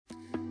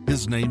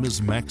His name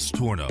is Max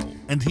Tornow,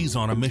 and he's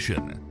on a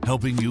mission,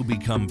 helping you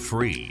become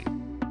free.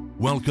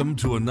 Welcome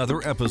to another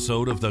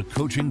episode of the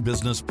Coaching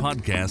Business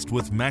Podcast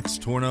with Max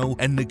Tornow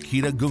and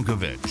Nikita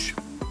Gunkovich.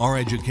 Our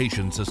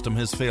education system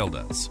has failed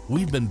us.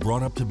 We've been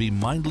brought up to be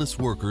mindless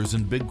workers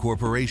in big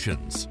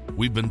corporations.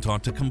 We've been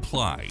taught to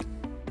comply.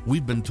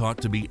 We've been taught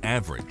to be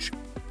average.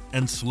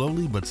 And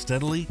slowly but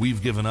steadily,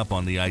 we've given up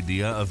on the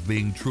idea of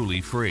being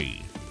truly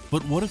free.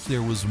 But what if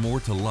there was more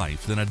to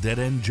life than a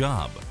dead-end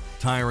job,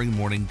 tiring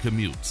morning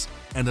commutes,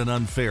 and an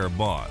unfair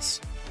boss?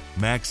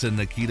 Max and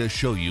Nikita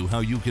show you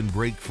how you can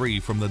break free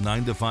from the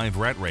 9-to-5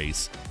 rat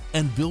race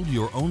and build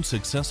your own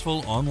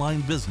successful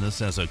online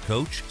business as a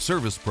coach,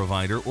 service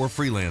provider, or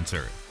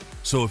freelancer.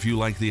 So if you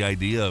like the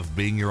idea of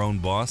being your own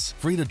boss,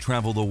 free to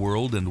travel the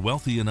world, and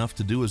wealthy enough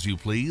to do as you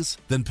please,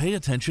 then pay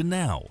attention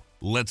now.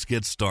 Let's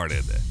get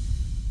started.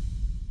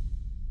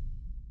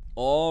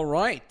 All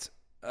right.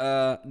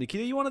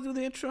 Nikita, you want to do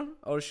the intro?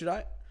 Or should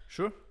I?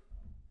 Sure.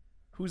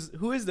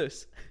 Who is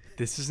this?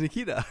 This is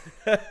Nikita.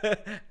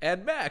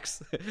 And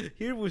Max,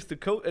 here with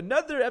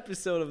another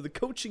episode of the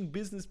Coaching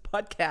Business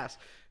Podcast.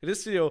 In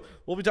this video,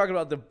 we'll be talking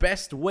about the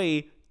best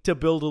way to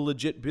build a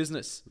legit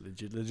business.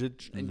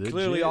 Legit. And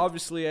clearly,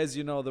 obviously, as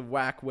you know, the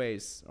whack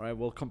ways. All right,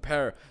 we'll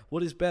compare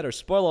what is better.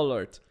 Spoiler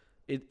alert,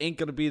 it ain't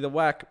going to be the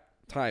whack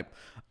type.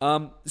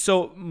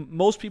 So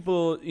most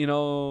people,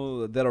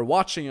 that are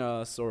watching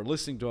us or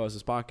listening to us,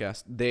 this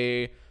podcast,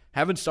 they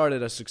haven't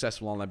started a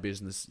successful online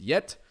business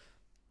yet.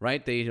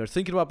 Right? They are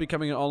thinking about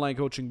becoming an online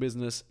coaching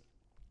business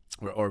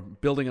or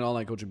building an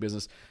online coaching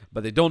business,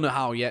 but they don't know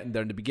how yet, and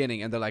they're in the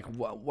beginning, and they're like,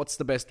 what's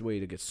the best way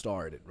to get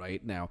started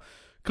right now?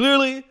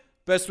 Clearly,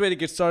 best way to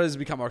get started is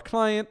become our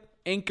client.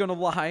 Ain't gonna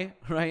lie,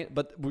 right?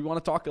 But we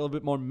want to talk a little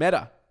bit more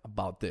meta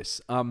about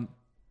this.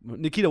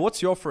 Nikita,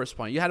 what's your first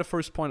point? You had a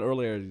first point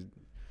earlier.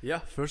 Yeah,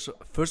 first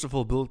of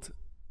all, build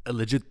a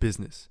legit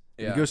business.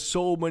 Yeah. Because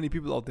so many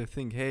people out there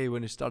think, hey,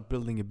 when they start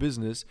building a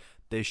business,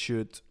 they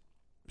should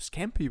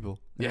scam people.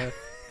 Yeah,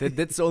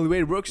 that's the only way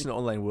it works in the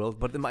online world.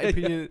 But in my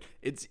opinion,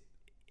 it's,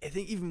 I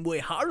think, even way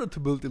harder to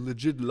build a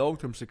legit,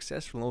 long-term,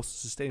 successful, and also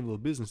sustainable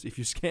business if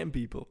you scam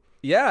people.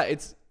 Yeah,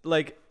 it's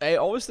like, I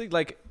always think,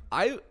 like,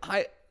 I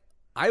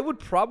would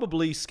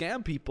probably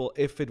scam people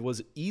if it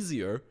was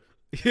easier,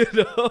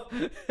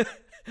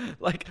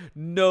 like,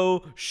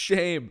 no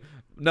shame.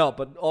 No,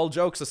 but all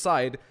jokes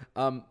aside,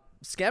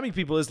 scamming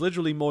people is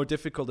literally more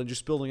difficult than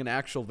just building an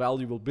actual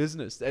valuable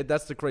business.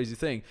 That's the crazy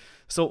thing.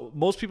 So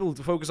most people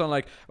focus on,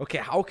 like, okay,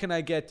 how can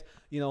I get,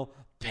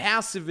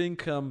 passive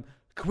income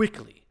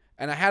quickly?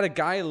 And I had a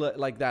guy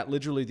like that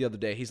literally the other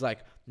day. He's like,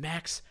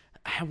 Max,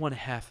 I want to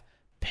have,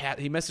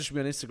 he messaged me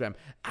on Instagram,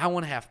 I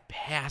want to have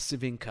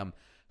passive income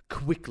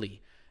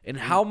quickly. And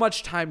how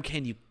much time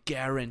can you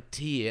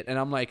guarantee it? And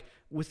I'm like,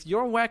 with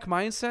your whack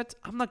mindset,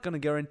 I'm not going to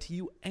guarantee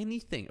you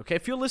anything. Okay,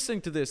 if you're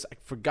listening to this, I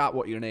forgot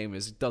what your name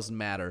is. It doesn't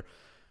matter.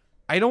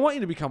 I don't want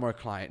you to become our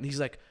client. And he's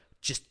like,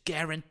 just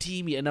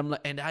guarantee me. And I'm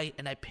like, and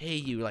I pay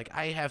you. Like,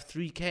 I have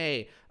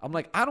 $3,000. I'm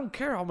like, I don't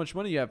care how much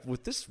money you have.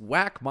 With this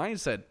whack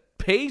mindset,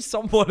 pay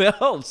someone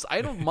else.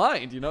 I don't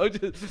mind,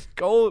 just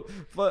go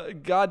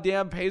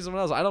goddamn pay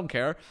someone else. I don't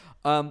care.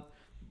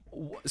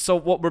 So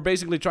what we're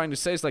basically trying to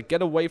say is, like,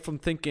 get away from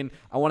thinking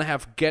I want to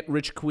have get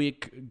rich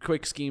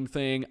quick scheme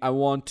thing. I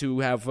want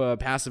to have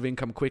passive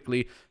income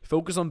quickly.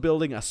 Focus on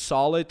building a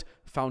solid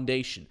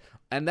foundation.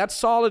 And that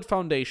solid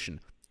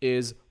foundation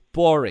is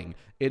boring.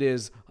 It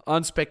is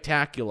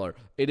unspectacular.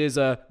 It is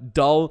a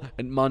dull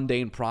and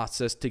mundane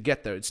process to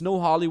get there. It's no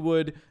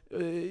Hollywood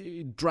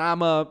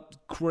drama,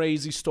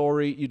 crazy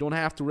story. You don't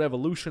have to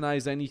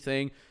revolutionize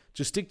anything.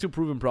 Just stick to a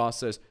proven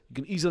process. You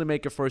can easily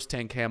make your first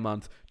 10K a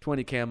month,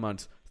 20K a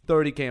month,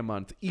 30K a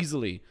month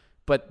easily,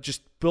 but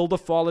just build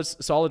a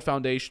solid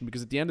foundation,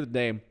 because at the end of the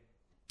day,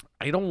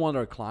 I don't want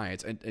our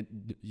clients,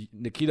 and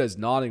Nikita is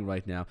nodding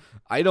right now,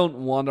 I don't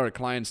want our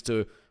clients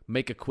to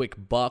make a quick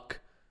buck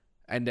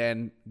and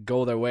then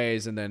go their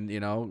ways and then,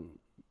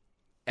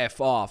 F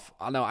off.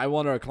 No, I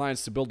want our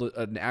clients to build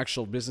an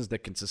actual business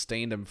that can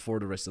sustain them for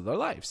the rest of their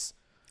lives.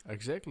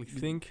 Exactly.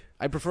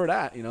 I prefer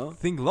that,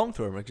 Think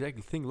long-term,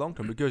 exactly. Think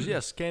long-term, because,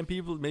 scam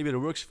people, maybe it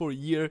works for a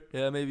year.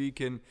 Yeah, maybe you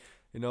can,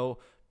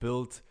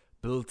 build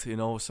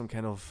some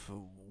kind of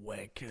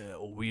whack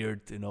or weird,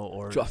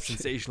 or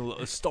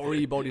sensational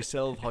story about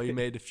yourself, how you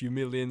made a few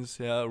millions,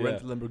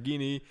 rent a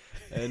Lamborghini,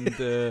 and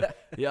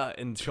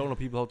and showing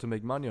people how to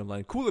make money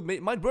online. Cool,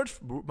 it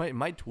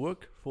might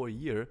work for a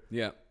year.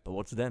 Yeah, but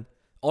what's then?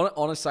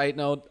 On a side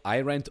note, I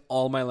rent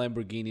all my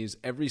Lamborghinis.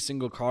 Every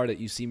single car that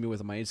you see me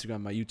with on my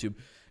Instagram, my YouTube,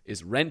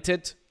 is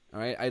rented. All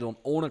right, I don't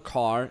own a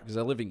car because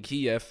I live in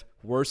Kiev,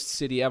 worst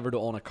city ever to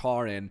own a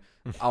car in.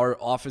 Our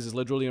office is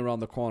literally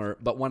around the corner.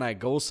 But when I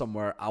go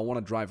somewhere, I want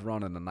to drive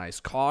around in a nice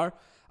car.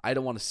 I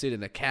don't want to sit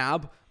in a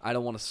cab. I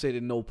don't want to sit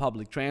in no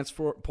public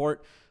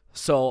transport.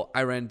 So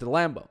I rent the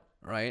Lambo,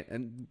 right?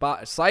 And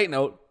side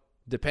note,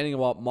 depending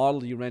on what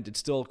model you rent, it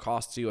still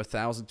costs you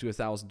 $1,000 to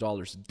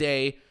 $1,000 a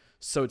day.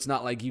 So it's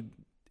not like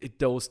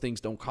those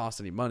things don't cost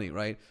any money,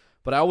 right?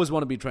 But I always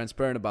want to be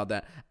transparent about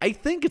that. I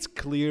think it's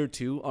clear,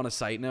 too, on a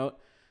side note,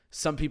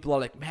 Some people are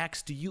like,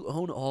 Max, do you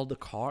own all the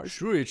cars?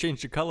 Sure, you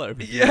change the color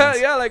every few Yeah,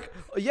 months.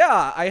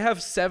 yeah, I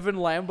have 7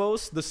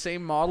 Lambos, the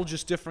same model,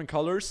 just different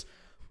colors.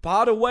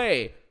 By the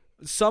way,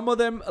 some of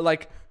them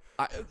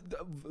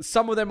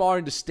some of them are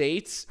in the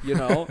States,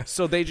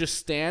 so they just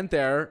stand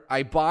there.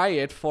 I buy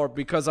it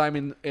because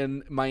I'm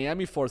in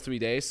Miami for 3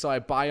 days, so I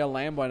buy a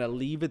Lambo and I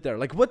leave it there.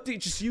 Like, what?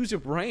 Just use your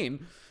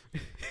brain.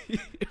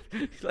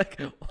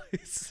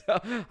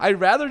 I'd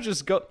rather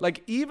just go,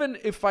 even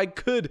if I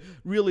could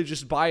really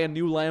just buy a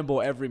new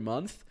Lambo every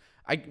month,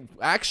 I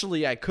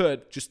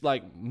could, just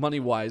money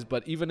wise,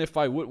 but even if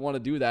I would want to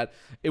do that,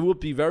 it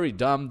would be very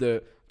dumb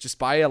to just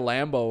buy a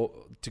Lambo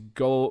to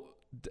go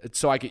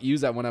so I could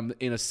use that when I'm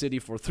in a city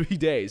for 3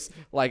 days.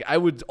 I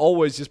would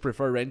always just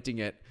prefer renting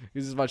it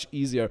because it's much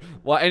easier.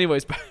 Well,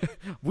 anyways,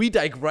 we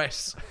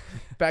digress.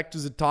 Back to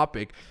the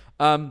topic.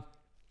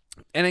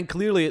 And then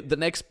clearly the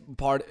next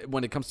part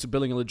when it comes to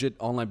building a legit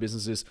online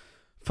business is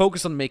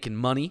focus on making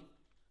money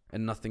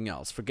and nothing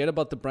else. Forget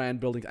about the brand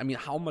building. I mean,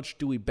 how much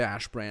do we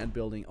bash brand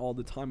building all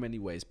the time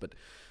anyways? But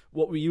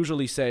what we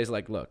usually say is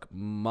look,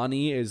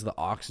 money is the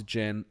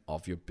oxygen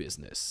of your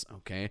business,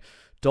 okay?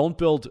 Don't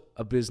build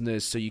a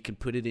business so you can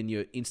put it in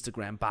your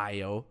Instagram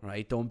bio,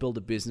 right? Don't build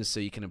a business so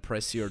you can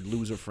impress your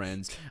loser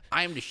friends.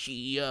 I'm the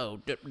CEO.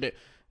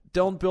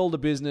 Don't build a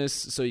business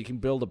so you can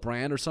build a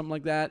brand or something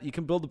like that. You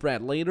can build a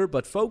brand later,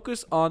 but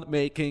focus on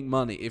making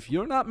money. If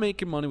you're not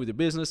making money with your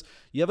business,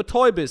 you have a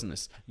toy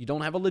business. You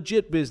don't have a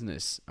legit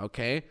business,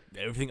 okay?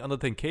 Everything under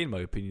 10K, in my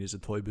opinion, is a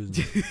toy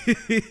business.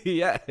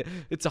 Yeah,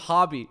 it's a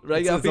hobby,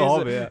 right? It's a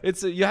hobby,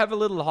 yeah. You have a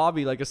little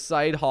hobby, like a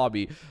side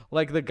hobby.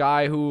 Like the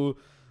guy who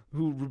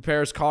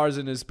repairs cars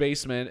in his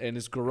basement and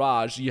his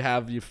garage. You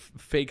have your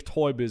fake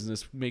toy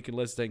business making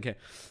less than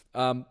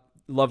 10K.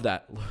 Love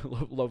that.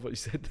 Love what you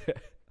said there.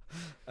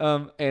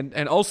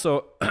 And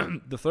also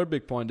the third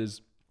big point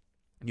is,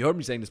 you heard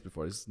me saying this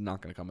before, it's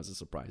not going to come as a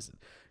surprise,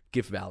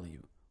 give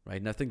value, right?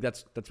 And I think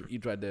that's what you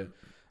tried to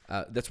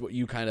that's what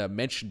you kind of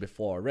mentioned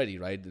before already,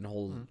 right? And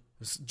whole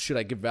should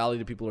I give value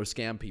to people or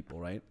scam people,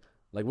 right?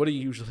 What do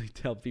you usually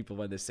tell people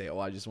when they say,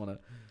 I just want to...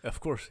 Of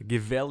course,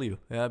 give value,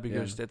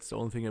 because that's the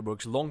only thing that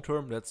works long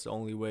term. That's the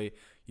only way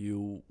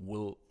you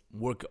will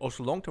work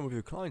also long term with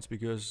your clients,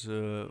 because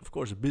of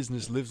course a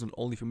business lives not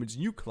only from its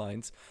new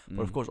clients,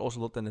 but of course also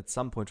a lot then at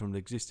some point from the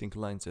existing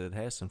clients that it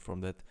has, and from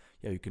that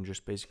you can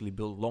just basically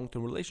build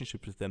long-term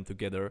relationships with them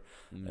together.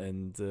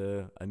 And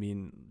I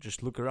mean,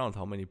 just look around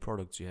how many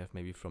products you have,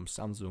 maybe from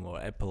Samsung or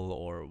Apple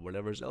or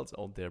whatever else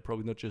out there,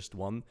 probably not just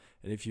one.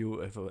 And if you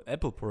have an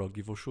Apple product,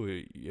 for sure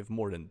you have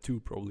more than 2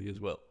 probably as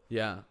well.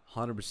 Yeah,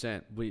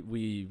 100%.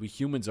 We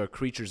humans are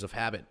creatures of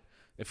habit.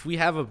 If we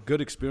have a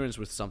good experience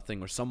with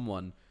something or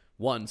someone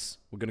once,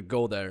 we're going to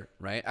go there,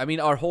 right? I mean,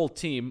 our whole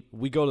team,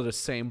 we go to the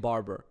same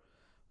barber.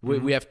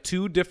 We have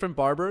 2 different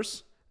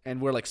barbers, and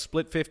we're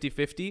split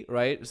 50-50,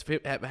 right?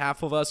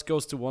 Half of us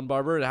goes to one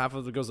barber, and half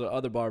of it goes to the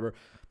other barber.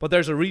 But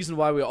there's a reason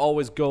why we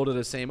always go to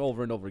the same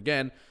over and over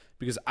again,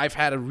 because I've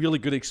had a really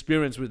good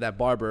experience with that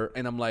barber,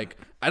 and I'm like,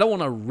 I don't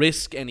want to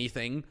risk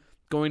anything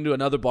going to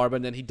another barber,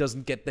 and then he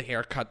doesn't get the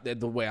haircut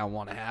the way I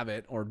want to have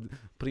it, or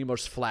pretty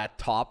much flat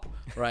top,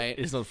 right?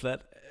 It's not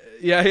flat.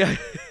 Yeah.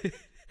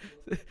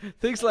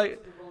 Things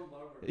like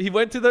he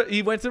went to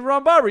the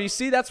wrong barber. You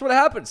see, that's what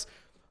happens.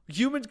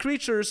 Human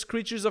creatures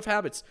of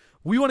habits.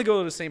 We want to go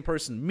to the same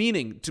person,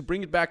 meaning, to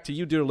bring it back to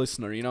you, dear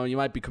listener, you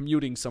might be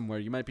commuting somewhere,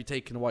 you might be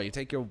taking a walk, you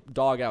take your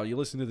dog out, you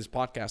listen to this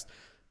podcast.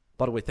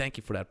 By the way, thank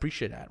you for that.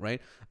 Appreciate that,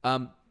 right?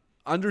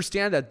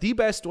 Understand that the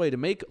best way to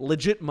make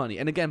legit money,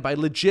 and again, by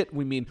legit,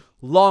 we mean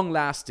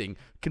long-lasting,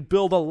 can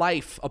build a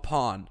life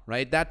upon,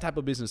 right? That type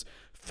of business.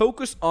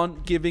 Focus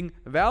on giving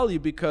value,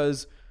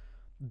 because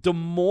the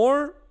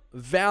more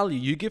value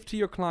you give to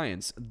your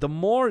clients, the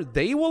more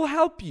they will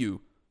help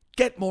you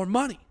get more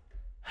money.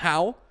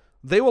 How?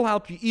 They will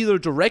help you either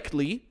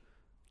directly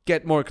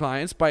get more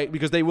clients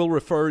because they will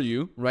refer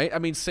you, right? I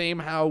mean, same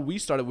how we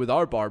started with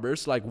our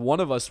barbers. One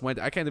of us went,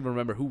 I can't even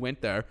remember who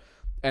went there,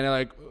 and they're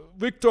like,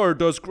 Victor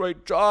does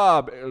great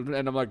job. And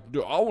I'm like,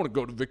 I want to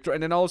go to Victor.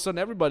 And then all of a sudden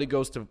everybody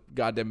goes to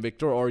goddamn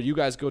Victor, or you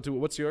guys go to,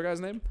 what's your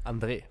guy's name?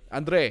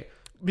 Andre.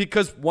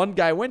 Because one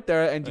guy went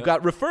there and you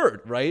got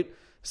referred, right?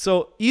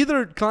 So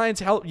either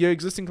your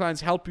existing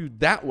clients help you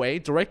that way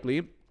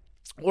directly,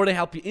 or they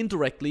help you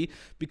indirectly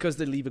because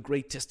they leave a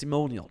great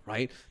testimonial,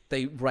 right?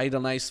 They write a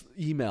nice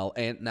email,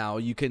 and now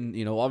you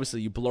can,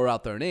 obviously you blur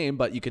out their name,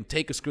 but you can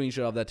take a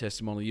screenshot of that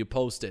testimonial, you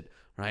post it,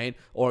 right?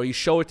 Or you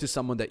show it to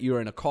someone that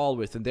you're in a call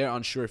with and they're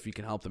unsure if you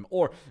can help them.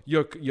 Or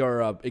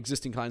your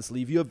existing clients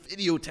leave you a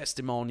video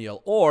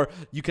testimonial, or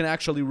you can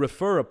actually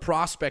refer a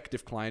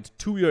prospective client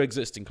to your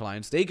existing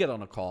clients. They get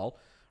on a call,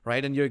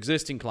 right? And your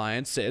existing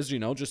client says,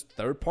 just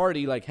third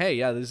party, hey,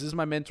 yeah, this is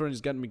my mentor and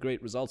he's gotten me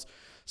great results.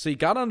 So you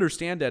got to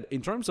understand that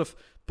in terms of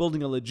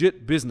building a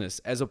legit business,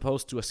 as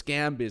opposed to a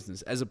scam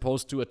business, as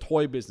opposed to a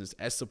toy business,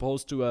 as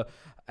opposed to a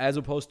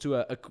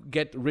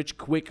get rich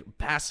quick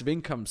passive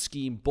income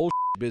scheme bullshit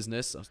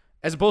business,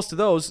 As opposed to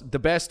those, the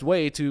best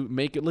way to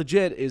make it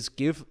legit is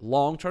give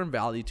long-term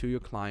value to your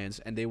clients,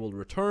 and they will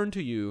return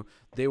to you,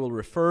 they will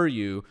refer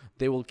you,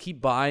 they will keep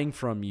buying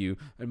from you,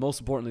 and most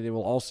importantly, they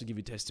will also give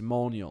you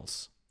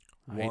testimonials.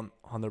 Right?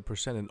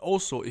 100%. And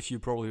also, if you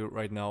probably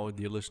right now,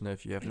 dear listener,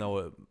 if you have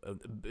now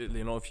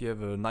if you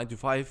have a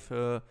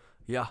 9-to-5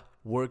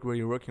 work where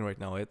you're working right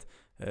now at,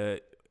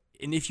 and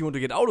if you want to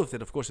get out of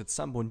that, of course, at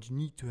some point you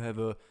need to have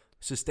a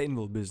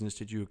sustainable business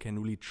that you can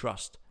really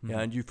trust. Mm-hmm.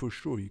 Yeah, and you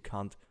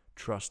can't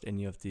trust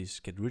any of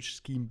these get-rich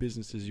scheme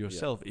businesses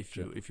yourself if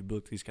you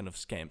build these kind of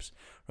scams,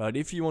 right?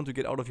 If you want to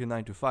get out of your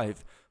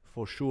 9-to-5,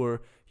 for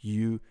sure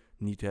you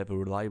need to have a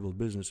reliable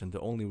business, and the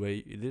only way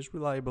it is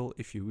reliable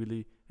if you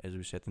really, as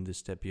we said in this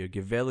step here,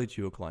 give value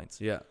to your clients.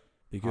 Yeah,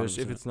 because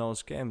 100%. if it's now a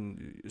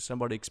scam,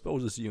 somebody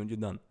exposes you and you're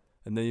done,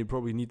 and then you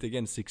probably need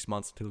again 6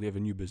 months until you have a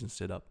new business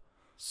set up.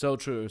 So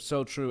true.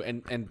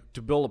 And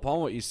to build upon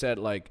what you said,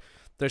 like,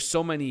 there's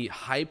so many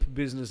hype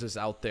businesses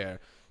out there.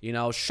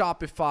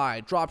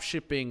 Shopify, drop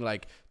shipping,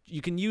 like,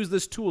 you can use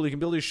this tool, you can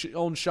build your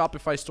own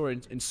Shopify store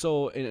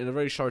in a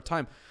very short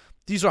time.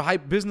 These are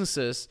hype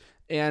businesses,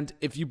 and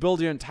if you build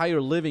your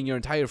entire living, your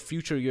entire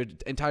future, your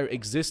entire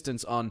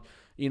existence on,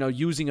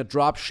 using a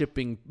drop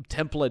shipping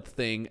template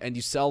thing, and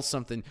you sell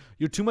something,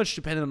 you're too much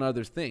dependent on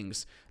other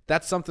things.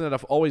 That's something that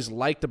I've always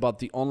liked about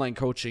the online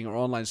coaching or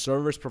online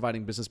service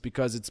providing business,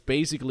 because it's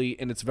basically,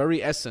 in its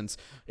very essence,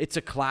 it's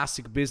a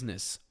classic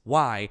business.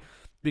 Why?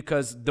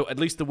 Because at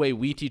least the way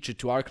we teach it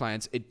to our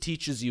clients, it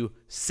teaches you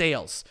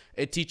sales.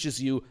 It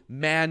teaches you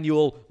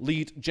manual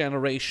lead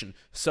generation.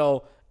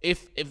 So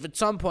if at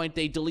some point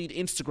they delete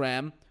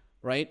Instagram,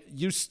 right,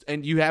 you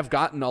have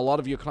gotten a lot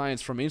of your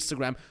clients from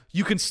Instagram,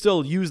 you can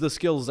still use the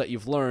skills that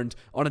you've learned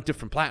on a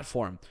different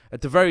platform.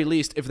 At the very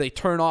least, if they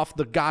turn off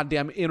the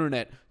goddamn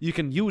internet, you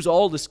can use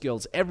all the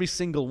skills, every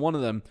single one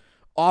of them,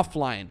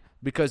 offline,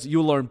 because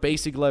you learn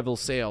basic level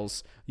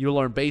sales, you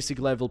learn basic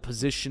level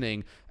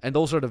positioning, and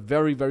those are the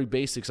very, very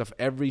basics of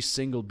every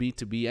single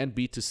B2B and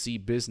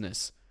B2C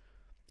business.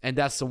 And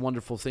that's the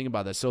wonderful thing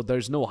about it. So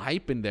there's no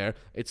hype in there.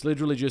 It's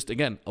literally just,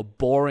 again, a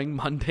boring,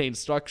 mundane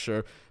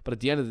structure, but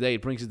at the end of the day,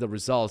 it brings you the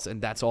results,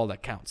 and that's all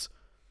that counts.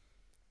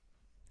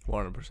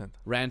 100%.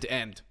 Rant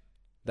end.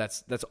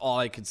 That's all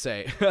I can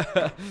say.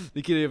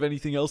 Nikita, you have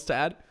anything else to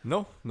add?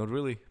 No, not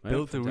really. Yeah,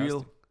 Build a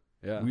fantastic.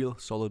 real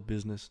solid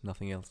business,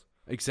 nothing else.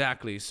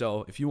 Exactly.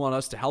 So if you want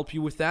us to help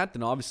you with that,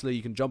 then obviously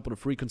you can jump on a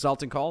free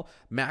consulting call,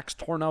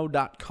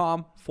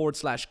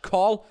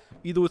 maxtornow.com/call,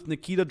 either with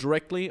Nikita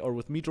directly or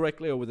with me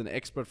directly or with an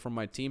expert from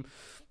my team.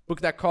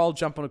 Book that call,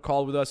 jump on a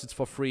call with us. It's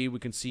for free. We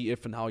can see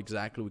if and how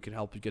exactly we can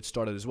help you get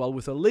started as well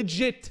with a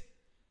legit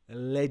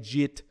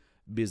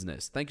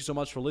business. Thank you so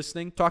much for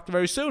listening. Talk to you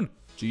very soon.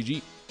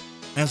 GG.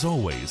 As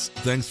always,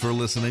 thanks for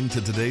listening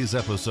to today's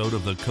episode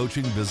of the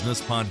Coaching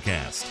Business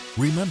Podcast.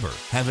 Remember,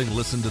 having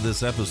listened to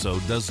this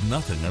episode does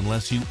nothing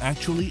unless you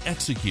actually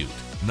execute.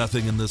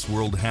 Nothing in this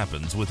world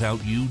happens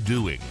without you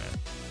doing.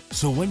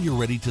 So when you're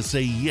ready to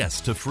say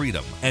yes to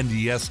freedom and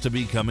yes to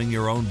becoming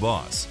your own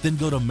boss, then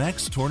go to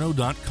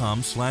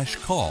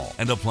maxtornow.com/call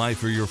and apply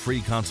for your free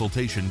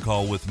consultation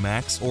call with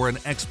Max or an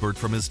expert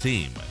from his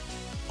team.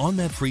 On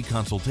that free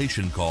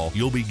consultation call,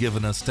 you'll be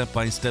given a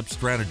step-by-step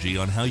strategy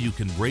on how you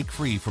can break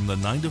free from the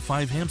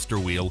 9-to-5 hamster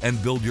wheel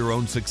and build your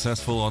own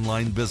successful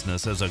online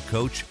business as a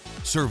coach,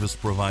 service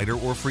provider,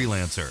 or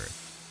freelancer.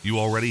 You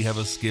already have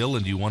a skill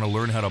and you want to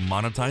learn how to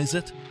monetize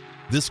it?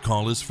 This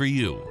call is for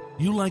you.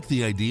 You like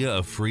the idea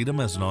of freedom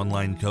as an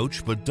online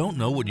coach but don't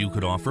know what you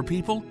could offer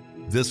people?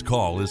 This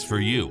call is for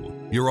you.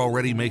 You're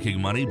already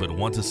making money but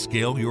want to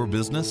scale your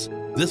business?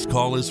 This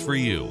call is for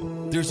you.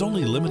 There's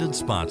only limited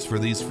spots for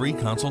these free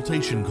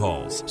consultation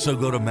calls, so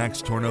go to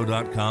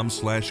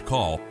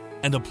maxtornow.com/call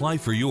and apply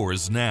for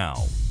yours now.